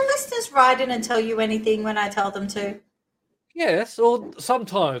our listeners write in and tell you anything when I tell them to? Yes, or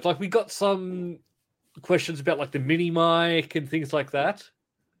sometimes. Like we got some questions about like the mini mic and things like that.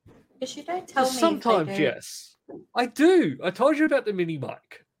 Because you don't tell me. Sometimes, yes. I do. I told you about the mini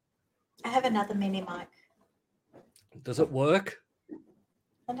mic. I have another mini mic. Does it work?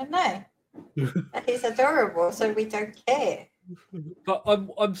 I don't know. He's adorable, so we don't care. But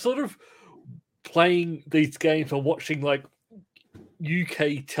I'm sort of playing these games or watching like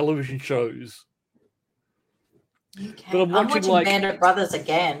UK television shows. But I'm watching like Band of Brothers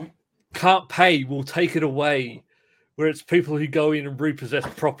again. Can't Pay Will Take It Away, where it's people who go in and repossess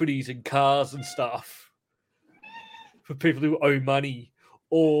properties and cars and stuff for people who owe money,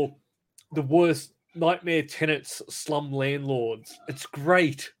 or the worst nightmare tenants, slum landlords. It's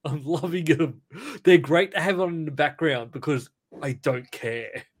great. I'm loving them. They're great to have on in the background because I don't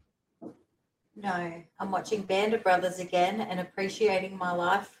care. No, I'm watching Band of Brothers again and appreciating my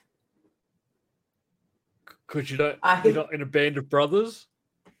life. Because you're not in a band of brothers?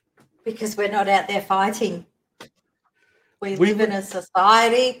 Because we're not out there fighting. We live in a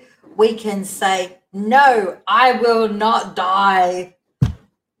society. We can say, no, I will not die.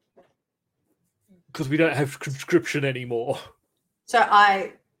 Because we don't have conscription anymore. So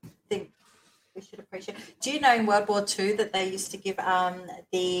I think we should appreciate. Do you know in World War II that they used to give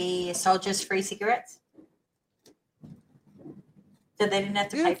the soldiers free cigarettes? So they didn't have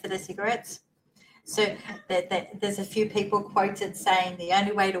to pay for their cigarettes. So there's a few people quoted saying the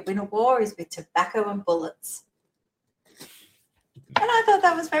only way to win a war is with tobacco and bullets. And I thought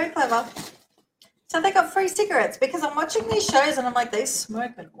that was very clever. So they got free cigarettes because I'm watching these shows and I'm like, they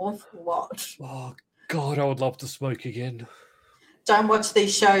smoke an awful lot. Oh, God, I would love to smoke again. don't watch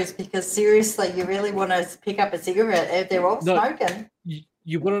these shows because seriously, you really want to pick up a cigarette if they're all smoking.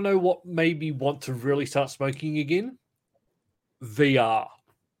 You want to know what made me want to really start smoking again? VR.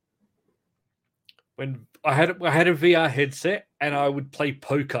 When I had a VR headset and I would play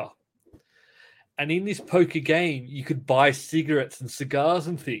poker. And in this poker game, you could buy cigarettes and cigars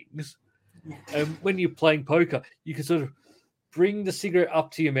and things. And when you're playing poker, you could sort of bring the cigarette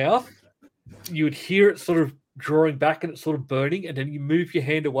up to your mouth. You would hear it sort of drawing back and it's sort of burning. And then you move your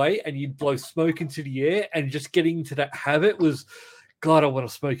hand away and you'd blow smoke into the air. And just getting into that habit was, God, I want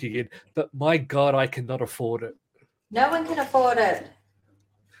to smoke again. But my God, I cannot afford it. No one can afford it.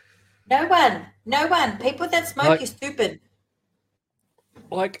 No one. People that smoke is stupid.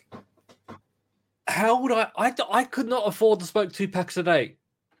 Like, how would I could not afford to smoke 2 packs a day.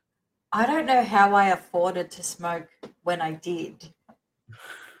 I don't know how I afforded to smoke when I did.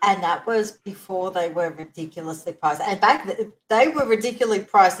 And that was before they were ridiculously priced. And back then, they were ridiculously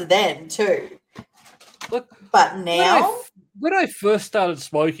priced then too. Look, but now... When I first started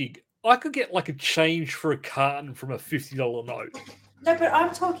smoking, I could get like a change for a carton from a $50 note. No, but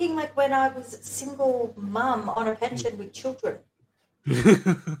I'm talking like when I was a single mum on a pension with children.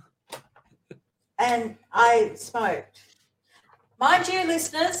 And I smoked. Mind you,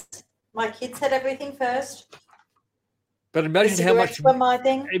 listeners, my kids had everything first. But imagine how much were my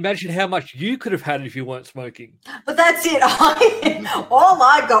thing. Imagine how much you could have had if you weren't smoking. But that's it. All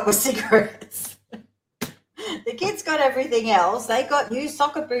I got was cigarettes. The kids got everything else. They got new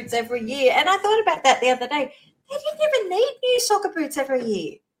soccer boots every year. And I thought about that the other day. They didn't even need new soccer boots every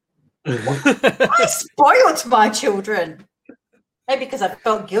year. I spoiled my children. Maybe because I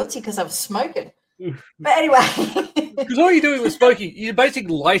felt guilty because I was smoking. But anyway. Because all you're doing with smoking, you're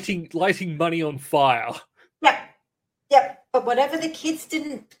basically lighting money on fire. Yep. But whatever the kids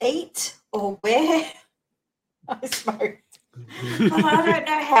didn't eat or wear, I smoked. Well, I don't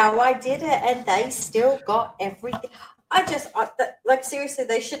know how I did it, and they still got everything. Like seriously,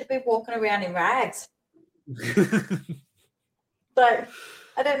 they should have been walking around in rags. So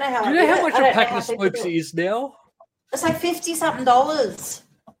I don't know how. Do you know how much a pack of smokes is now? It's like $50-something.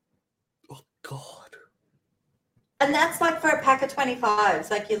 Oh God! And that's like for a pack of 25s.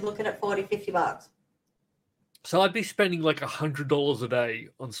 Like you're looking at $40-50. So I'd be spending like $100 a day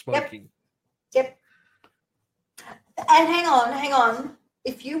on smoking. Yep. And hang on.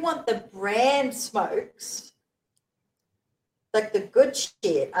 If you want the brand smokes, like the good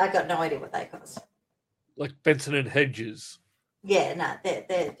shit, I got no idea what they cost. Like Benson and Hedges. Yeah, no,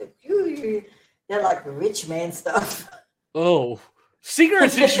 they're like rich man stuff. Oh,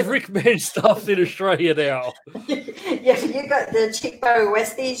 cigarettes is rich man stuff in Australia now. Yeah, you got the cheapo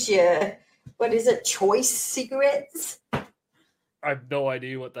Westies, what is it, Choice cigarettes? I have no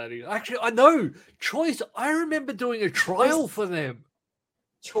idea what that is. Actually, I know. Choice. I remember doing a trial for them.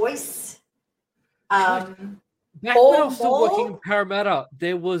 Choice. Back when I was still working in Parramatta,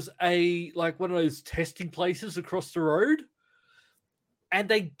 there was one of those testing places across the road. And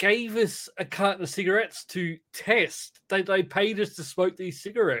they gave us a carton of cigarettes to test. They paid us to smoke these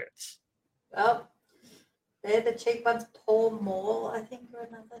cigarettes. Oh, they're the cheap ones. Paul Mall, I think, are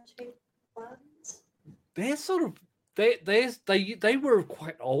another cheap ones. They're sort of... They were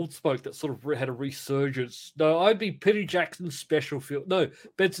quite old smoke that sort of had a resurgence. No, I'd be Peter Jackson's special filter. No,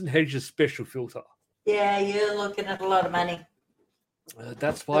 Benson Hedges' special filter. Yeah, you're looking at a lot of money.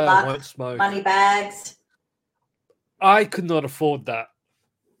 That's why I won't smoke. Money bags. I could not afford that.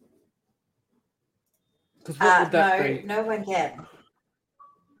 Because what would that be? No one can.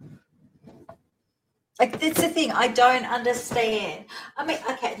 Like, that's the thing. I don't understand. I mean,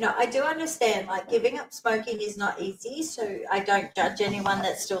 okay, no, I do understand. Like, giving up smoking is not easy, so I don't judge anyone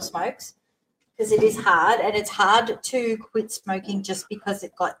that still smokes because it is hard, and it's hard to quit smoking just because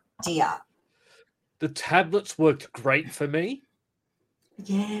it got dear. The tablets worked great for me.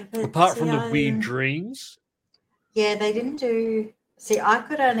 Yeah, but apart from the weird dreams. Yeah, they didn't do... See, I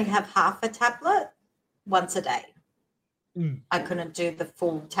could only have half a tablet once a day. I couldn't do the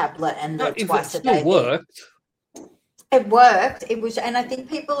full tablet and twice a day. It worked. It worked. It was, and I think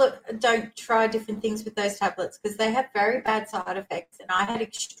people don't try different things with those tablets because they have very bad side effects, and I had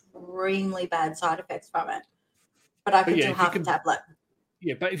extremely bad side effects from it. But I could do half a tablet.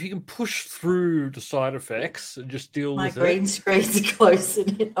 Yeah, but if you can push through the side effects and just deal with it. My green screen's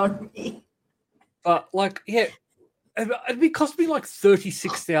closing in on me. But it'd cost me like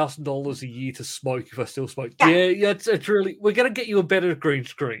 $36,000 a year to smoke if I still smoke. Yeah, it's really. We're gonna get you a better green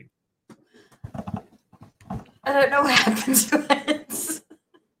screen. I don't know what happened to it.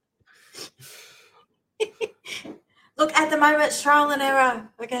 Look, at the moment, it's trial and error.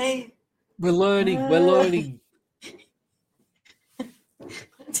 Okay, we're learning. We're learning.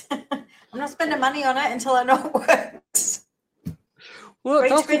 spending money on it until I know it works. Well, it Green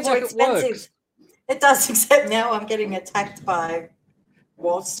does screens look are like it expensive. works. It does, except now I'm getting attacked by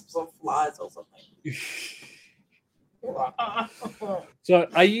wasps or flies or something. So,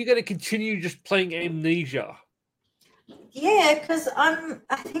 are you going to continue just playing Amnesia? Yeah, because I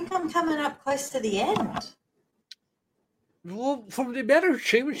think I'm coming up close to the end. Well, from the amount of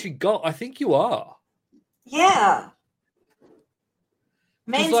achievements you got, I think you are. Yeah.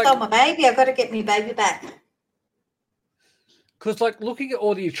 Man stole my baby. I've got to get my baby back. Because, like, looking at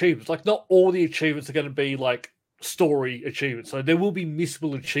all the achievements, like, not all the achievements are going to be, like, story achievements. So there will be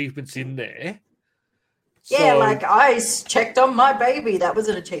missable achievements in there. Yeah, like, I checked on my baby. That was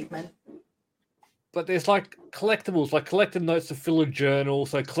an achievement. But there's, like, collectibles, like, collect the notes to fill a journal.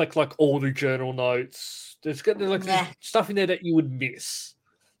 So collect, like, all the journal notes. There's stuff in there that you would miss.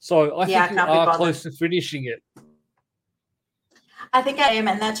 So I think you are close to finishing it. I think I am,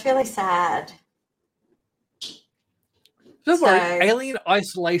 and that's really sad. Don't worry, Alien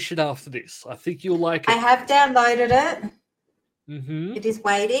Isolation after this. I think you'll like it. I have downloaded it. Mm-hmm. It is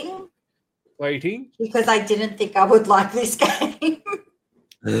waiting. Waiting? Because I didn't think I would like this game.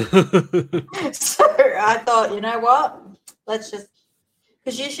 So I thought, you know what? Let's just...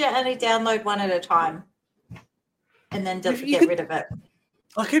 Because you should only download one at a time. And then get rid of it.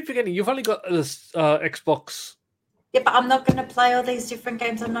 I keep forgetting, you've only got this Xbox... Yeah, but I'm not going to play all these different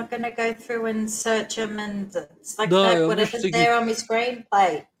games. I'm not going to go through and search them, and it's like whatever's there on my screen,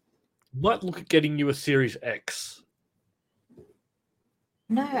 play. Might look at getting you a Series X.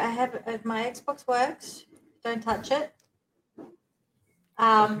 No, I have my Xbox works. Don't touch it.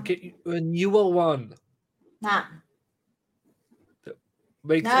 Get you a newer one. Nah.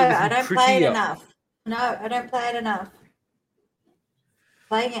 No, I don't play it enough. No, I don't play it enough.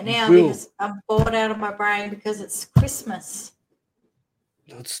 Playing it now because I'm bored out of my brain because it's Christmas.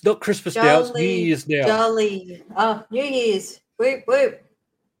 It's not Christmas now, it's New Year's now. Jolly. Oh, New Year's. Whoop, whoop.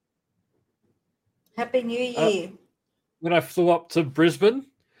 Happy New Year. When I flew up to Brisbane,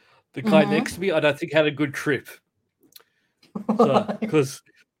 the guy next to me, I don't think had a good trip. Because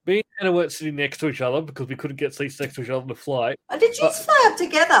me and Hannah weren't sitting next to each other because we couldn't get seats next to each other on the flight. Oh, did you fly up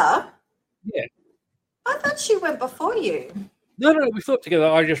together? Yeah. I thought she went before you. No, we flew up together.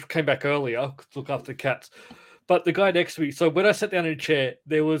 I just came back earlier to look after the cats. But the guy next to me, so when I sat down in a chair,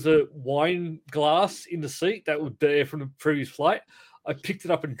 there was a wine glass in the seat that was there from the previous flight. I picked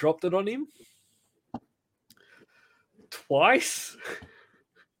it up and dropped it on him. Twice.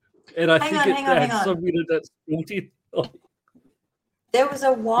 And I think it had some unit that spilled it. There was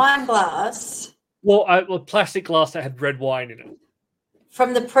a wine glass. Well, a plastic glass that had red wine in it.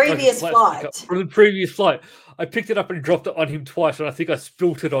 From the previous flight. From the previous flight. I picked it up and dropped it on him twice, and I think I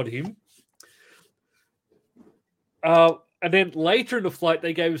spilt it on him. And then later in the flight,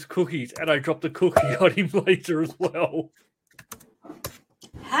 they gave us cookies, and I dropped the cookie on him later as well.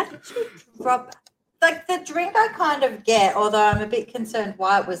 How did you drop... Like, the drink I kind of get, although I'm a bit concerned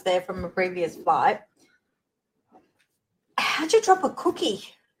why it was there from a previous flight. How'd you drop a cookie?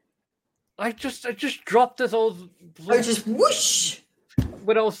 I just dropped it. Just whoosh.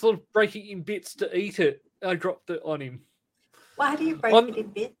 When I was sort of breaking in bits to eat it, I dropped it on him. Why do you break it in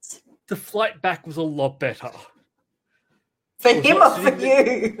bits? The flight back was a lot better. For him or for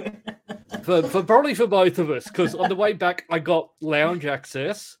you? for probably for both of us, because on the way back I got lounge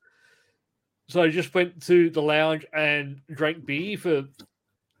access. So I just went to the lounge and drank beer for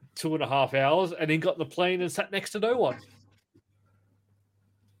 2.5 hours and then got in the plane and sat next to no one.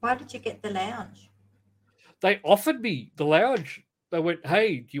 Why did you get the lounge? They offered me the lounge. They went,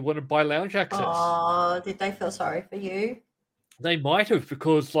 hey, do you want to buy lounge access? Oh, did they feel sorry for you? They might have,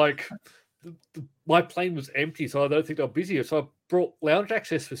 because like my plane was empty, so I don't think they were busy. So I brought lounge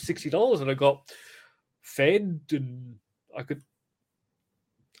access for $60 and I got fed and I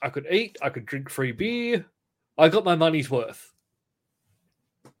could eat, I could drink free beer. I got my money's worth.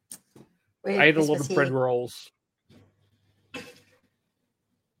 I ate a lot of bread rolls.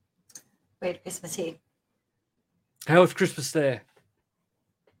 Weird Christmas here. How was Christmas there?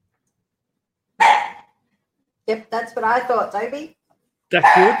 Yep, that's what I thought, Toby. That's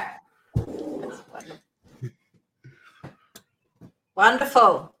good.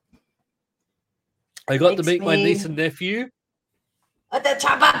 Wonderful. I got to meet my niece and nephew. The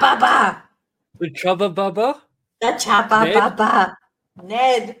Chubba Bubba. The Chubba Bubba. The Chubba Bubba.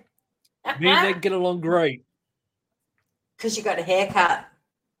 Ned. Me and Ned get along great. Because you got a haircut.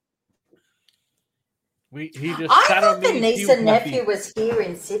 He just I sat thought on me the niece and nephew was here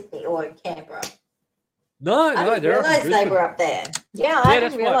in Sydney or in Canberra. No, I didn't realise they were up there. Yeah, I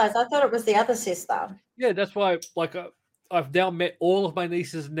didn't realise. I thought it was the other sister. Yeah, that's why. Like, I've now met all of my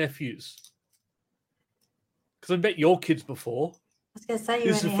nieces and nephews. Because I met your kids before. I was going to say, you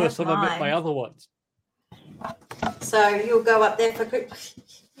This is the only first have time I met mine. my other ones. So you'll go up there for Christmas.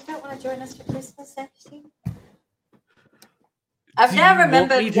 You don't want to join us for Christmas, actually? I've Do now you want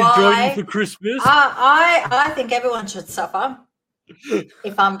remembered me to join why. you for Christmas? I think everyone should suffer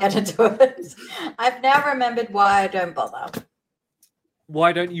if I'm going to do it. I've now remembered why I don't bother.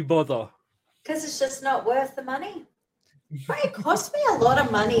 Why don't you bother? Because it's just not worth the money. It cost me a lot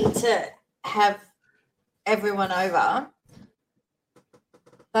of money to have everyone over,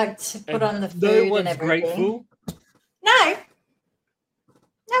 like to put on the food No and one's everything. grateful.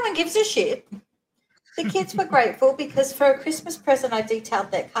 No one gives a shit. The kids were grateful because for a Christmas present, I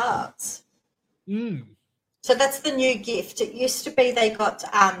detailed their cars. Mm. So that's the new gift. It used to be they got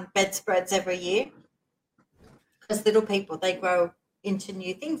bedspreads every year because little people, they grow into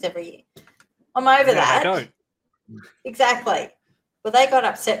new things every year. I'm over that. I don't. Exactly. Well, they got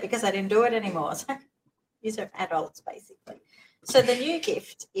upset because I didn't do it anymore. So these are adults, basically. So the new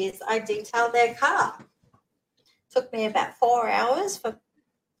gift is I detailed their car. Took me about 4 hours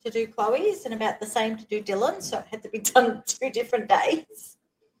to do Chloe's and about the same to do Dylan. So it had to be done 2 different days.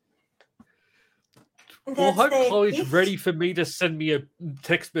 And Well, I hope their Chloe's gift. ready for me to send me a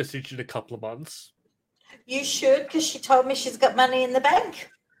text message in a couple of months. You should, because she told me she's got money in the bank.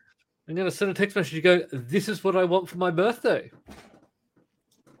 I'm going to send a text message and go, this is what I want for my birthday.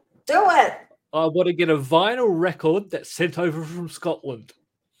 Do it. I want to get a vinyl record that's sent over from Scotland.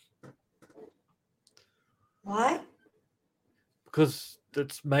 Why? Because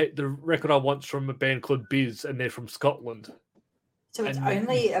the record I want's from a band called Biz, and they're from Scotland. So it's And-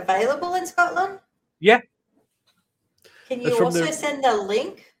 only available in Scotland? Yeah. Can It's you from also the- send a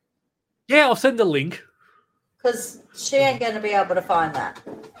link? Yeah, I'll send the link. Because she ain't going to be able to find that.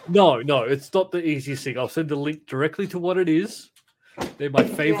 No, it's not the easiest thing. I'll send the link directly to what it is. They're my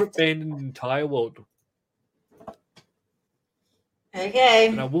favorite band in the entire world. Okay.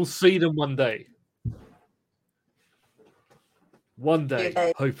 And I will see them one day. One day,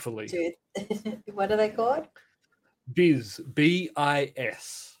 they- hopefully. Dude. What are they called? Biz,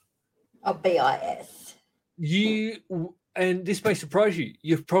 B-I-S. Oh, BIS. And this may surprise you,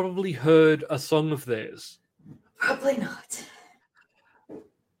 you've probably heard a song of theirs. Probably not.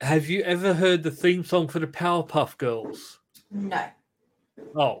 Have you ever heard the theme song for the Powerpuff Girls? No.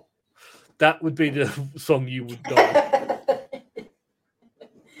 Oh, that would be the song you would know.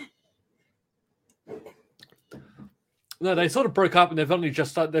 No, they sort of broke up and they've only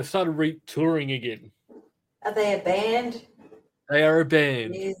just started touring again. Are they a band? They are a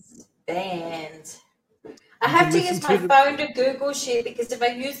band. Is band. I have to listen use my to the- phone to Google shit because if I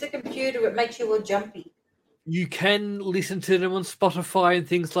use the computer, it makes you all jumpy. You can listen to them on Spotify and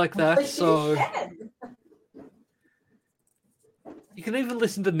things like that. You So can. you can even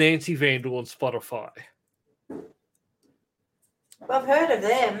listen to Nancy Vandal on Spotify. Well, I've heard of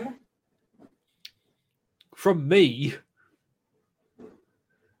them. From me,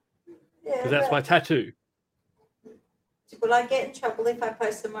 Yeah, because that's but my tattoo. will I get in trouble if I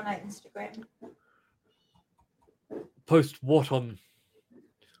post them on our Instagram? Post what on?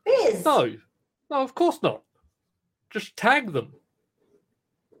 Biz. No, of course not. Just tag them.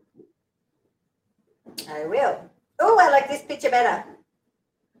 I will. Oh, I like this picture better.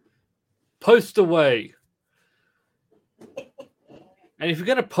 Post away. And if you're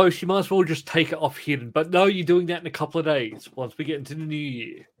going to post, you might as well just take it off hidden. But no, you're doing that in a couple of days once we get into the new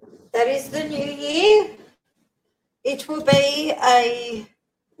year. That is the new year. It will be a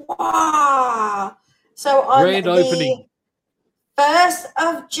wow. So on Grand opening. the 1st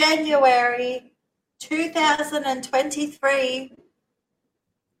of January 2023,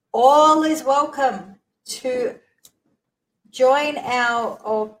 all is welcome to join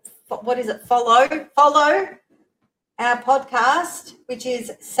follow our podcast, which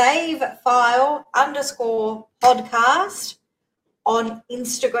is SaveFile_podcast on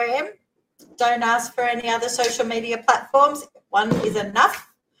Instagram. Don't ask for any other social media platforms. One is enough.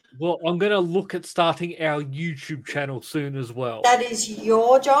 Well, I'm going to look at starting our YouTube channel soon as well. That is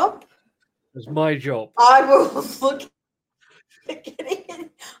your job. It's my job. I will look at getting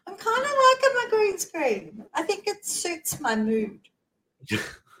it. I'm kind of liking my green screen. I think it suits my mood.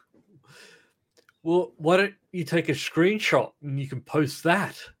 Well, why don't you take a screenshot and you can post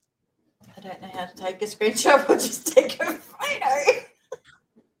that? I don't know how to take a screenshot. We'll just take a photo.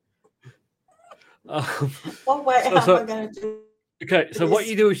 What way? How am I going to do? Okay, so what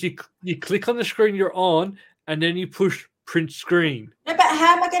you do is you click on the screen you're on, and then you push print screen. No, but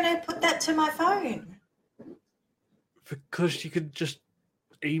how am I going to put that to my phone? Because you could just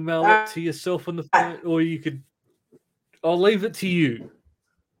email it to yourself on the phone, or you could. I'll leave it to you.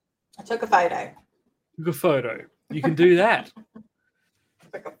 I took a photo. Took a photo. You can do that.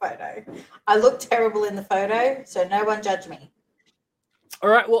 Took a photo. I look terrible in the photo, so no one judge me. All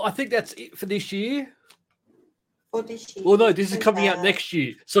right. Well, I think that's it for this year. For this year. Well, no, this is coming out next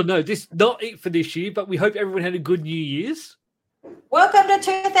year. So, no, this is not it for this year, but we hope everyone had a good New Year's. Welcome to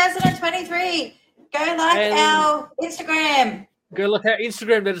 2023. Go like our Instagram. Go look at our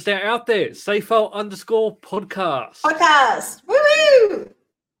Instagram that is now out there. Safefile_podcast. Podcast. Woo-hoo!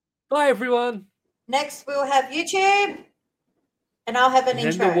 Bye, everyone. Next, we'll have YouTube. And I'll have an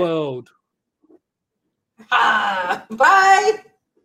intro. And the world. Bye.